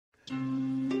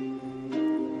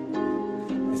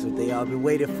It's what they all been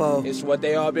waiting for. It's what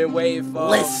they all been waiting for.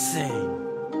 Listen.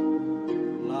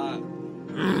 Look.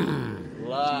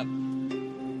 Look.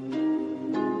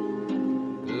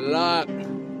 Look.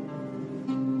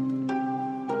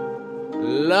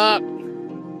 Look.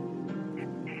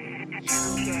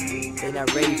 They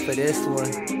not ready for this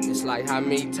one. It's like how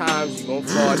many times you gon'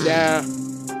 fall down?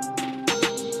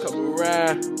 Come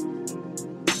around.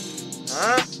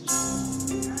 Huh?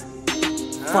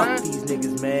 Fuck these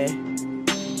niggas, man.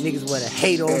 Niggas wanna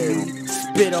hate on me,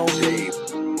 spit on me.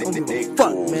 Don't give a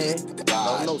fuck, man.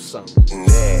 Don't know something.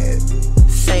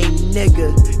 Same nigga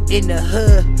in the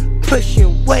hood,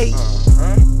 pushing weight.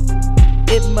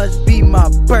 It must be my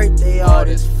birthday, all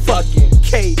this fucking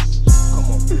cake. Come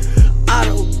on. I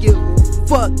don't give a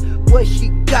fuck what she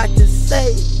got to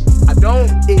say. I don't.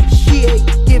 If she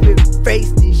ain't giving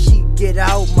face, then she get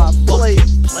out my place.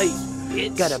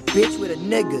 Bitch. Got a bitch with a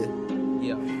nigga.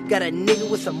 Yeah. Got a nigga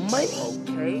with some money.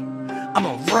 Okay.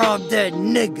 I'ma rob that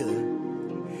nigga.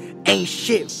 Ain't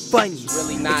shit funny.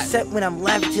 Really not. Except when I'm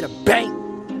laughing to the bank.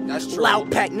 That's true.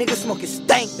 Loud pack, nigga smoking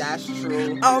stank. That's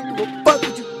true. I don't give a fuck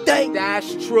what you think.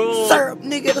 That's true. Syrup,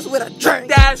 nigga, that's what I drink.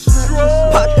 That's true.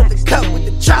 Popped up the cup with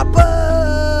the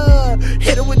chopper.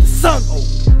 Hit her with the sun.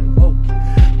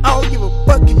 I don't give a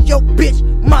fuck if yo bitch,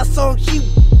 my song, she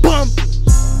bumpin'.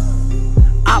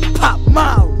 I pop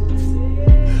mouths.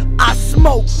 I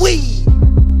smoke weed.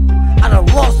 I done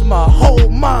lost my whole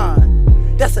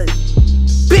mind. That's a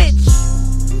bitch.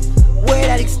 Wear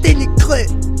that extended clip.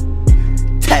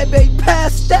 Tab ain't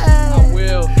past that. I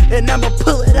will. And I'ma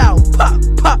pull it out. Pop,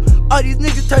 pop. All these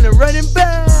niggas turning running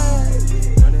back.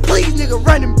 Please, nigga,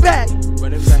 running back.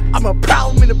 Running back. I'm a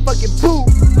problem in the fucking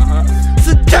booth.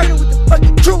 Security with the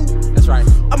fucking truth. That's right.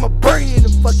 I'ma burn you in the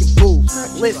fucking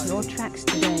booth. Listen, Your tracks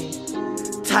today.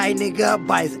 tie nigga up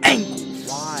by his ankles.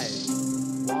 Why?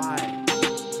 Why?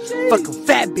 Fucking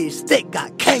fat bitch, thick,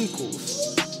 got cankles.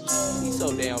 He's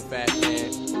so damn fat, man.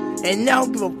 And I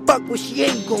don't give a fuck what she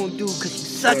ain't gonna do, cause she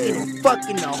sucking and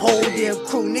fucking the whole damn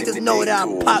crew. Niggas know that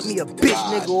I'll pop me a bitch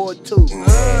nigga or two.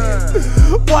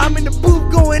 While I'm in the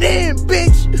booth going in,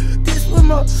 bitch. This was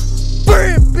my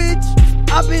friend, bitch.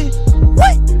 I been,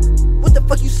 what? What the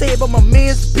fuck you say about my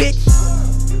man's bitch?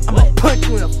 I'ma punch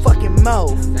you in the fucking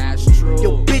mouth. That's true.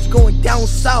 Yo bitch going down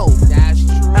south. That's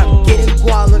true. I'm getting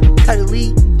guala,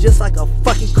 cuddly, just like a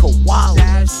fucking koala.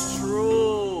 That's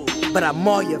true. But I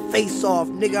maul your face off,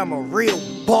 nigga, I'm a real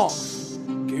boss.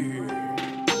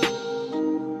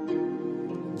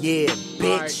 Yeah,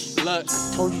 bitch. Right, look.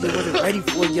 I told you they wasn't ready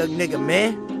for a young nigga,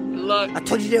 man. Look. I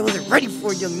told you they wasn't ready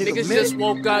for a young nigga, Niggas man. just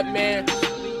woke up, man.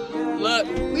 Look.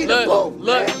 We Look. the boat,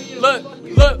 Look. man. Look.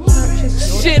 Look.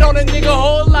 Shit on a nigga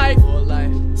whole life.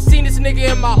 Seen this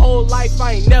nigga in my whole life.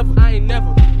 I ain't never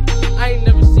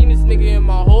seen this nigga in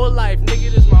my whole life.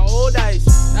 Nigga, this my old ice.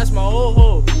 That's my old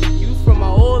hoe. You from my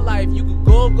old life. You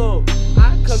could go.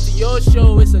 I come to your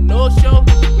show. It's a no-show.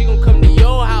 We gon' come to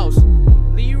your house.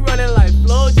 Leave you running like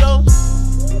Flojo.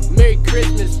 Merry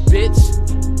Christmas, bitch.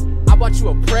 I bought you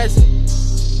a present.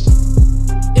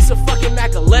 It's a fucking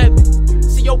Mac 11.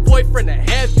 See your boyfriend to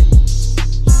heaven.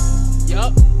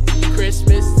 Yup.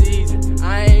 Christmas season.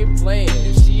 I ain't playing.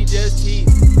 If she just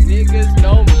teasing. Niggas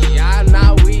know me. I'm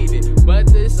not weeded. But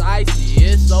this icy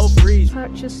is so freezing.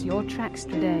 Purchase your tracks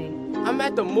today. I'm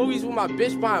at the movies with my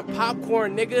bitch buying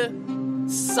popcorn, nigga.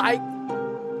 Psych.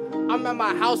 I'm at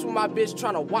my house with my bitch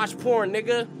trying to watch porn,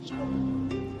 nigga.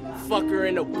 Fuck her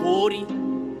in the booty.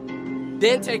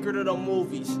 Then take her to the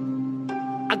movies.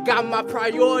 I got my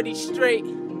priorities straight.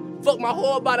 Fuck my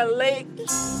whore by the lake.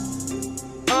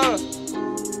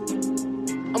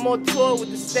 I'm on tour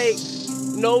with the steak.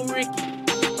 No Ricky.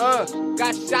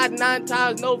 Got shot 9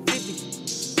 times, no 50.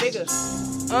 Nigga.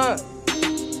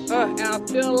 And I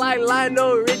feel like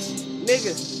Lionel Richie.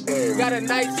 Nigga. Got a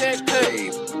nice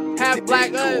haircut. Half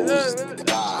black.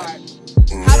 Alright.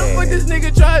 How the fuck this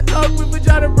nigga try to talk with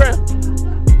vagina breath?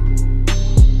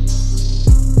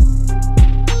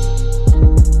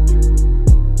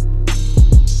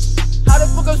 How the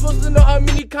fuck I'm supposed to know how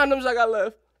many condoms I got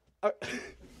left?